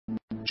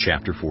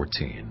Chapter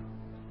 14.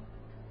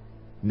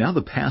 Now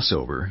the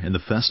Passover and the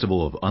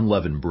Festival of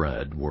Unleavened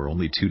Bread were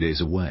only 2 days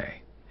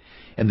away,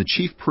 and the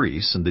chief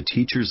priests and the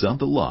teachers of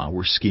the law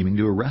were scheming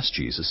to arrest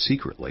Jesus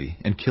secretly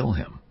and kill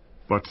him.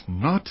 "But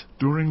not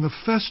during the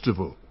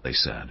festival," they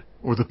said,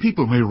 "or the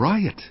people may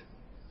riot."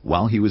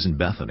 While he was in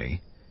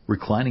Bethany,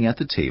 reclining at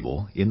the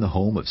table in the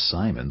home of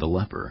Simon the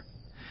Leper,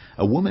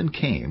 a woman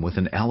came with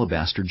an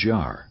alabaster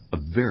jar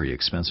of very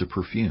expensive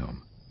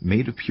perfume,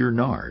 made of pure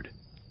nard.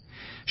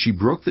 She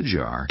broke the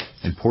jar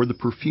and poured the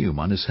perfume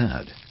on his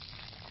head.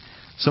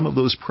 Some of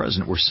those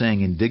present were saying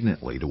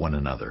indignantly to one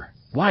another,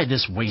 "Why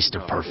this waste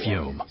of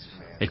perfume?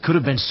 It could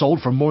have been sold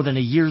for more than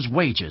a year's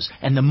wages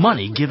and the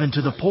money given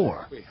to the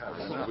poor."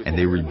 And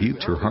they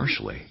rebuked her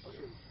harshly.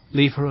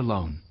 "Leave her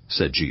alone,"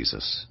 said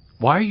Jesus.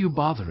 "Why are you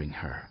bothering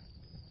her?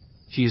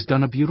 She has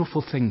done a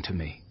beautiful thing to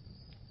me.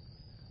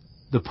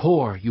 The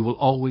poor you will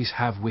always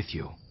have with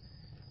you,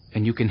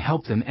 and you can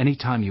help them any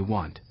time you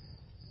want,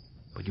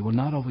 but you will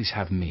not always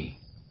have me.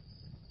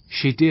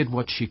 She did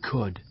what she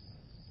could.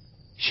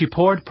 She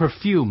poured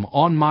perfume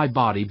on my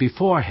body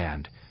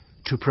beforehand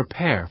to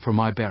prepare for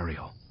my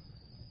burial.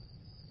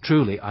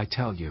 Truly, I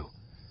tell you,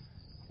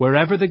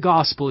 wherever the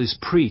gospel is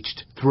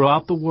preached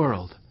throughout the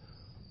world,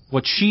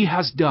 what she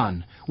has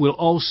done will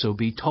also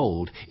be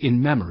told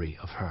in memory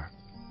of her."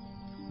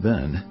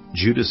 Then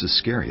Judas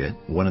Iscariot,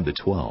 one of the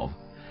 12,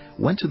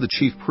 went to the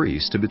chief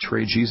priests to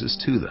betray Jesus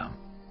to them.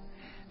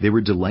 They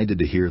were delighted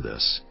to hear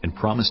this and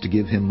promised to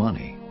give him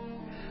money.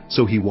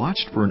 So he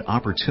watched for an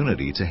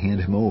opportunity to hand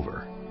him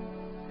over.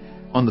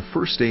 On the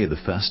first day of the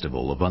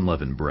Festival of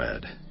Unleavened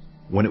Bread,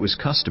 when it was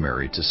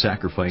customary to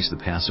sacrifice the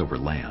Passover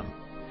lamb,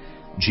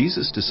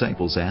 Jesus'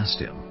 disciples asked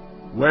him,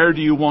 "Where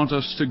do you want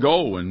us to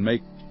go and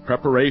make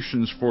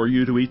preparations for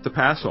you to eat the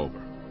Passover?"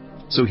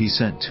 So he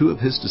sent 2 of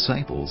his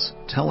disciples,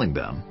 telling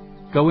them,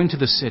 "Go into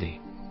the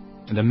city,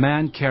 and a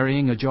man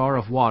carrying a jar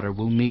of water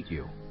will meet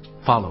you.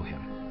 Follow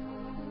him.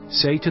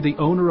 Say to the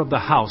owner of the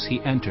house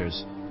he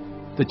enters,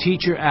 'The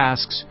teacher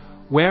asks,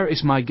 where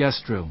is my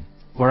guest room,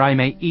 where I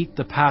may eat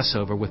the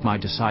Passover with my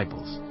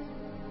disciples?'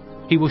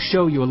 He will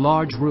show you a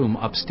large room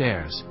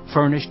upstairs,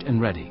 furnished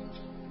and ready.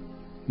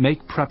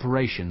 Make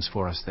preparations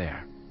for us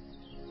there."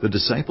 The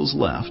disciples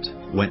left,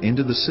 went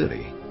into the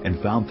city, and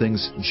found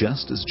things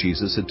just as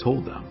Jesus had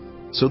told them.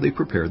 So they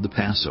prepared the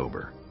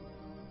Passover.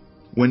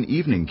 When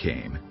evening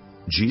came,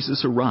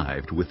 Jesus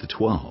arrived with the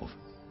 12.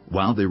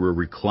 While they were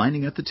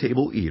reclining at the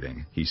table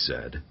eating, he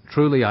said,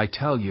 "Truly I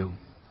tell you,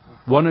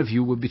 one of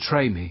you will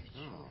betray me,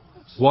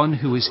 one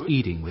who is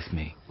eating with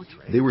me."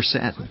 They were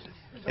saddened,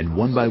 and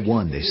one by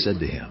one they said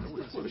to him,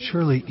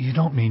 "Surely you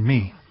don't mean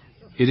me."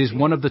 "It is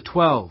one of the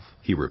 12,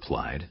 he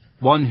replied,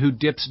 one who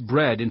dips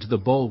bread into the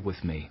bowl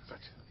with me.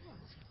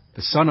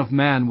 The Son of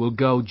Man will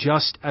go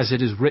just as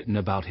it is written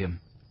about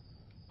him.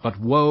 But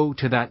woe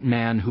to that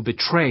man who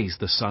betrays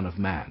the Son of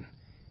Man.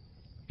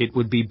 It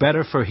would be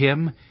better for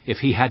him if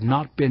he had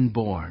not been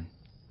born."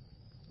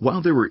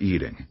 While they were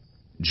eating,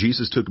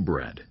 Jesus took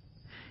bread,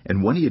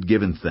 and when he had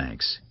given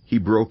thanks, he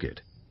broke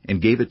it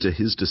and gave it to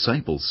his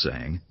disciples,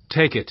 saying,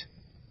 "Take it.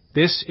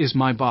 This is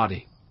my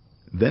body."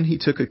 Then he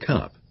took a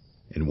cup,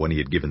 and when he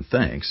had given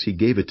thanks, he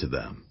gave it to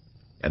them,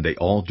 and they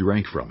all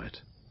drank from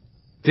it.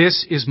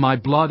 "This is my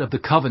blood of the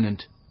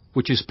covenant,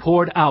 which is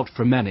poured out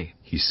for many,"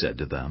 he said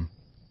to them.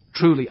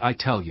 "Truly I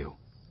tell you,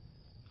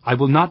 I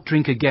will not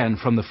drink again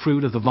from the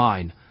fruit of the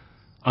vine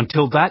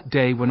until that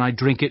day when I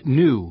drink it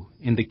new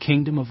in the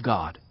kingdom of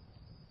God."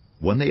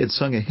 When they had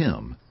sung a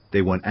hymn,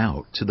 they went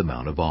out to the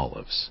Mount of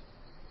Olives.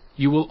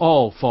 "You will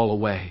all fall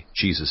away,"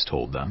 Jesus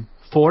told them,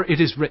 "for it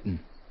is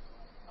written,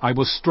 'I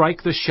will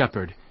strike the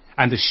shepherd,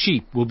 and the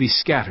sheep will be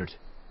scattered.'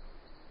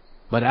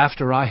 But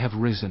after I have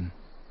risen,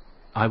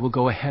 I will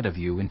go ahead of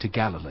you into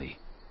Galilee."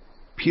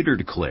 Peter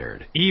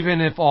declared,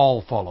 "Even if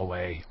all fall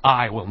away,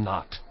 I will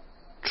not."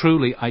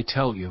 "Truly I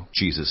tell you,"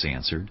 Jesus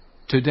answered,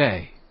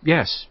 "today,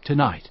 yes,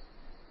 tonight,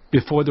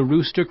 before the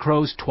rooster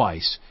crows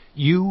twice,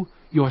 you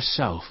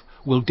yourself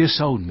will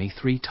disown me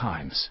 3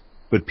 times.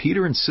 But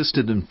Peter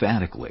insisted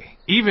emphatically,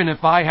 "Even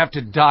if I have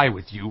to die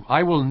with you,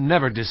 I will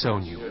never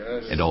disown you."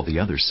 And all the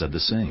others said the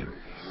same.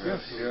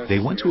 They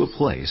went to a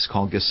place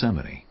called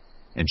Gethsemane,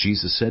 and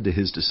Jesus said to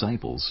his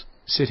disciples,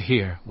 "Sit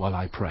here while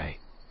I pray."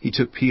 He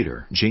took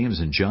Peter, James,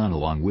 and John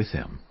along with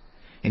him,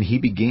 and he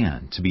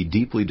began to be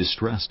deeply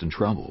distressed and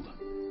troubled.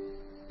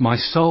 "My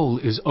soul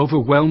is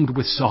overwhelmed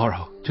with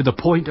sorrow, to the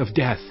point of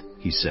death,"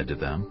 he said to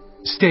them.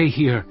 "Stay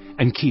here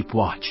and keep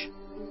watch."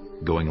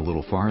 Going a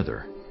little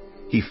farther,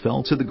 he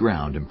fell to the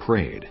ground and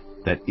prayed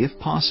that, if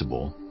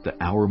possible, the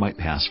hour might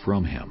pass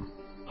from him.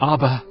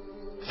 "Abba,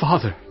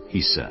 Father," he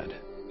said,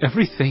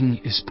 "everything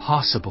is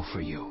possible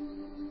for you.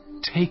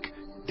 Take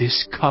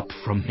this cup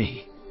from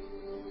me.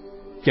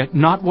 Yet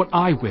not what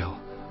I will,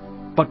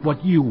 but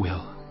what you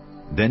will."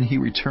 Then he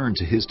returned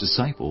to his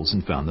disciples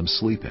and found them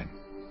sleeping.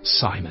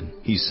 "Simon,"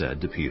 he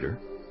said to Peter,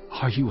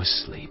 "are you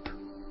asleep?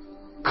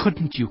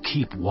 Couldn't you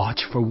keep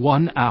watch for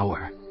 1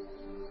 hour?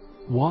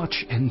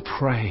 Watch and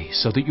pray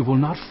so that you will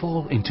not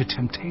fall into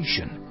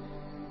temptation.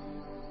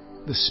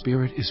 The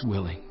spirit is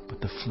willing,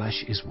 but the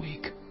flesh is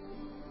weak."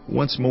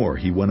 Once more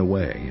he went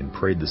away and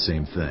prayed the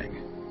same thing.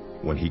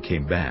 When he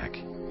came back,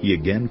 he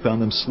again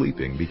found them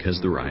sleeping because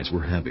their eyes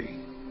were heavy.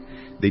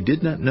 They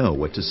did not know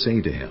what to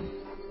say to him.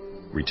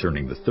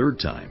 Returning the third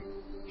time,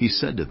 he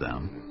said to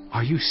them,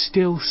 Are you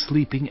still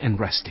sleeping and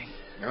resting?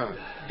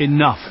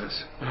 Enough!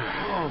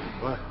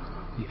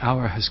 The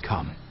hour has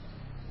come.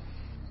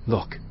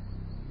 Look,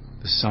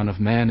 the Son of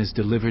Man is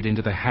delivered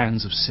into the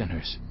hands of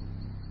sinners.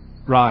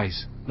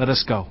 Rise, let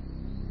us go.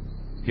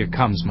 Here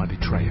comes my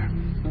betrayer.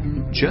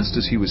 Just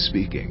as he was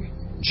speaking,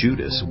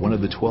 Judas, one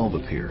of the 12,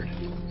 appeared.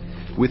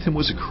 With him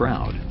was a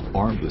crowd,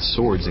 armed with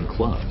swords and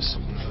clubs,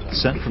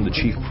 sent from the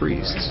chief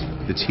priests,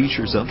 the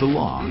teachers of the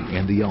law,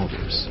 and the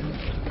elders.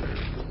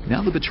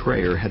 Now the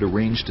betrayer had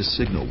arranged a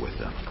signal with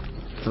them.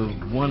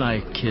 The one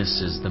I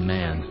kiss is the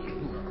man.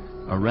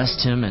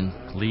 Arrest him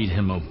and lead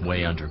him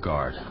away under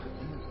guard.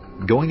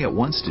 Going at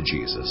once to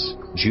Jesus,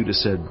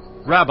 Judas said,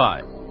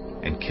 Rabbi,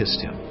 and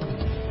kissed him.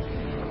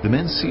 The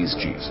men seized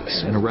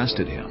Jesus and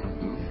arrested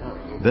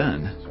him.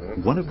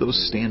 Then one of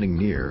those standing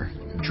near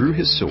drew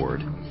his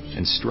sword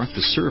and struck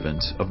the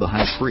servant of the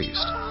high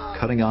priest,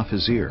 cutting off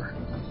his ear.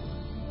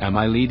 Am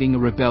I leading a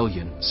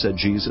rebellion, Said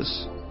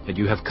Jesus, that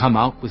you have come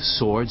out with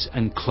swords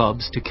and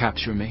clubs to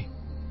capture me?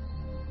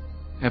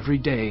 Every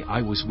day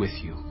I was with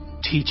you,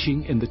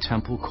 teaching in the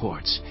temple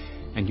courts,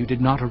 and you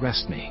did not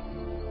arrest me.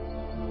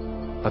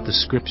 But the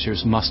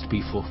scriptures must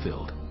be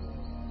fulfilled.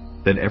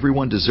 Then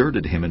everyone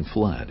deserted him and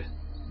fled.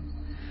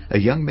 A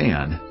young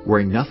man,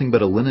 wearing nothing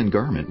but a linen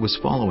garment, was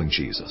following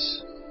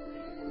Jesus.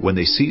 When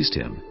they seized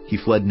him, he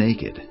fled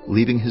naked,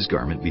 leaving his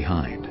garment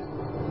behind.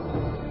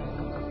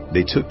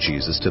 They took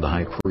Jesus to the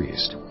high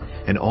priest,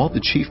 and all the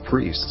chief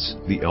priests,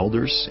 the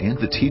elders, and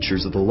the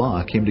teachers of the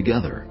law came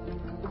together.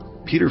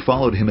 Peter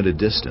followed him at a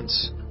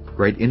distance,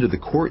 right into the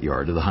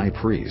courtyard of the high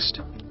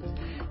priest.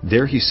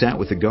 There he sat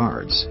with the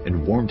guards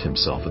and warmed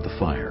himself at the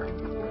fire.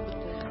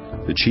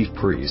 The chief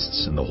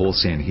priests and the whole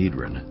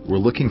Sanhedrin were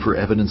looking for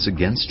evidence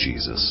against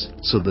Jesus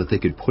so that they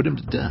could put him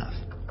to death,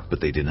 but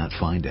they did not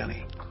find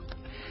any.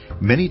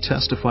 Many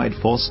testified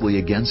falsely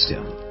against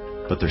him,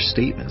 but their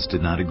statements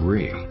did not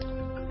agree.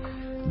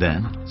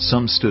 Then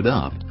some stood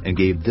up and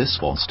gave this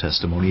false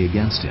testimony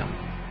against him.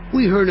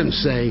 We heard him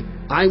say,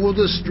 I will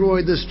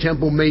destroy this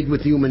temple made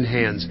with human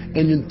hands,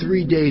 and in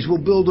 3 days will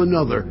build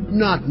another,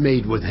 not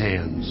made with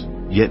hands.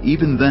 Yet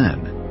even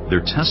then,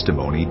 their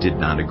testimony did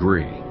not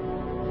agree.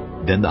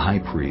 Then the high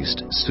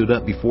priest stood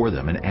up before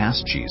them and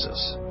asked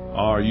Jesus,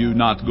 Are you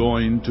not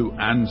going to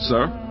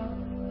answer?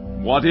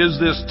 What is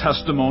this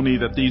testimony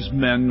that these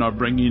men are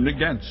bringing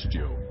against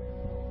you?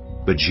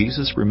 But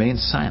Jesus remained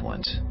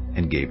silent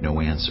and gave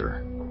no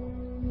answer.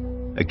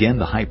 Again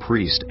the high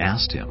priest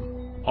asked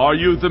him, Are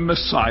you the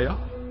Messiah,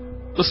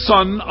 the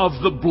Son of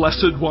the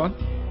Blessed One?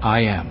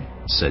 I am,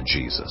 said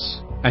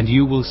Jesus. and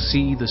you will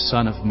see the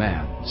Son of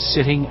Man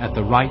sitting at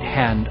the right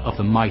hand of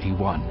the Mighty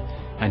One,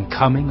 and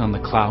coming on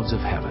the clouds of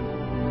heaven.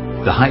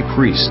 The high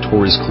priest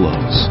tore his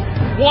clothes.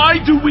 Why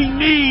do we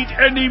need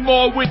any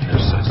more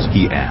witnesses?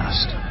 He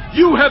asked.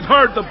 You have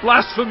heard the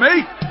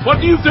blasphemy. What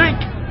do you think?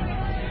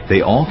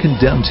 They all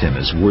condemned him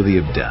as worthy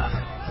of death.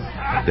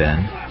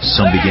 Then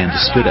some began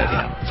to spit at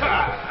him.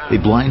 They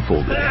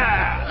blindfolded him,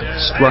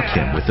 struck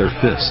him with their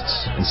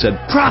fists, and said,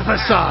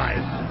 Prophesy!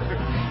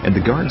 And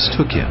the guards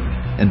took him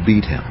and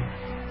beat him.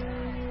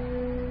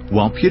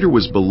 While Peter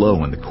was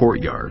below in the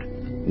courtyard,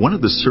 one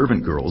of the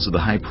servant girls of the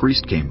high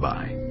priest came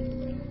by.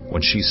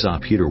 When she saw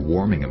Peter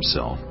warming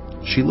himself,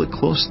 she looked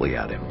closely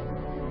at him.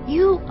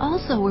 You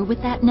also were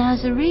with that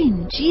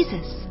Nazarene,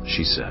 Jesus,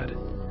 She said.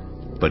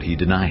 But he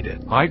denied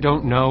it, I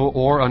don't know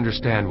or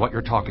understand what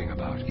you're talking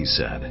about. he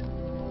said,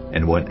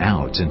 and went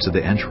out into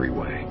the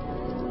entryway.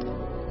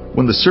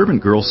 When the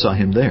servant girl saw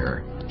him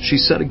there, she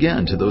said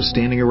again to those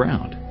standing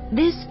around.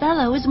 This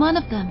fellow is one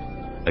of them.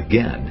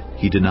 Again,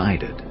 he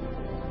denied it.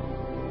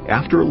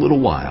 After a little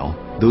while,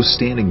 those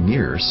standing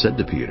near said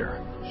to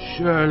Peter,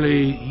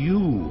 Surely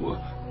you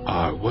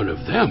are one of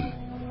them,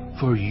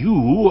 for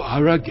you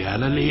are a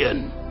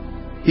Galilean.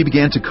 He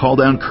began to call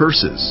down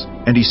curses,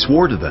 and he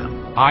swore to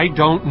them. I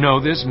don't know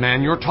this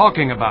man you're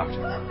talking about.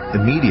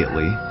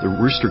 Immediately, the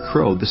rooster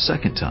crowed the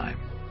second time.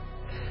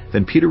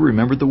 Then Peter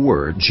remembered the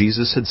word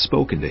Jesus had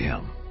spoken to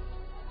him.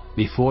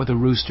 Before the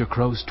rooster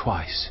crows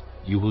twice,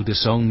 you will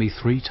disown me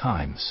 3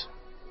 times.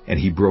 And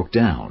he broke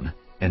down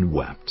and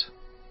wept.